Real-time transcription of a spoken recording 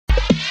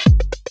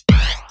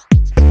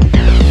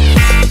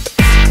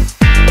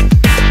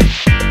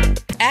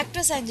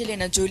actress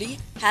Angelina Jolie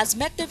has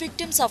met the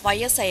victims of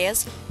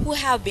ISIS who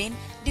have been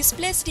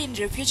displaced in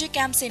refugee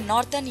camps in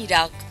Northern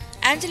Iraq.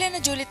 Angelina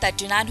Jolie,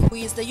 39, who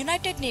is the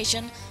United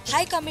Nations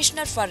High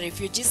Commissioner for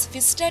Refugees,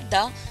 visited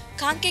the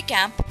Khanke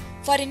Camp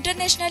for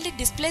Internationally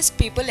Displaced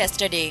People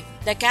yesterday.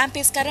 The camp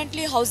is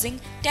currently housing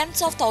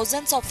tens of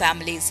thousands of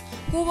families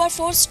who were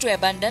forced to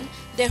abandon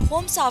their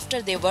homes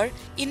after they were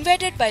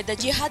invaded by the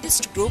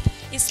jihadist group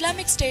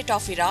Islamic State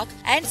of Iraq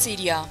and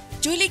Syria.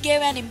 Jolie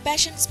gave an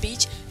impassioned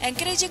speech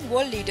encouraging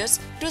world leaders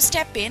to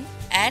step in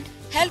and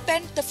help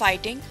end the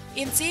fighting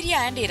in Syria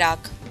and Iraq.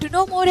 To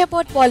know more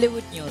about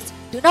Bollywood news,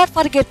 do not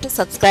forget to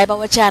subscribe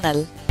our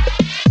channel.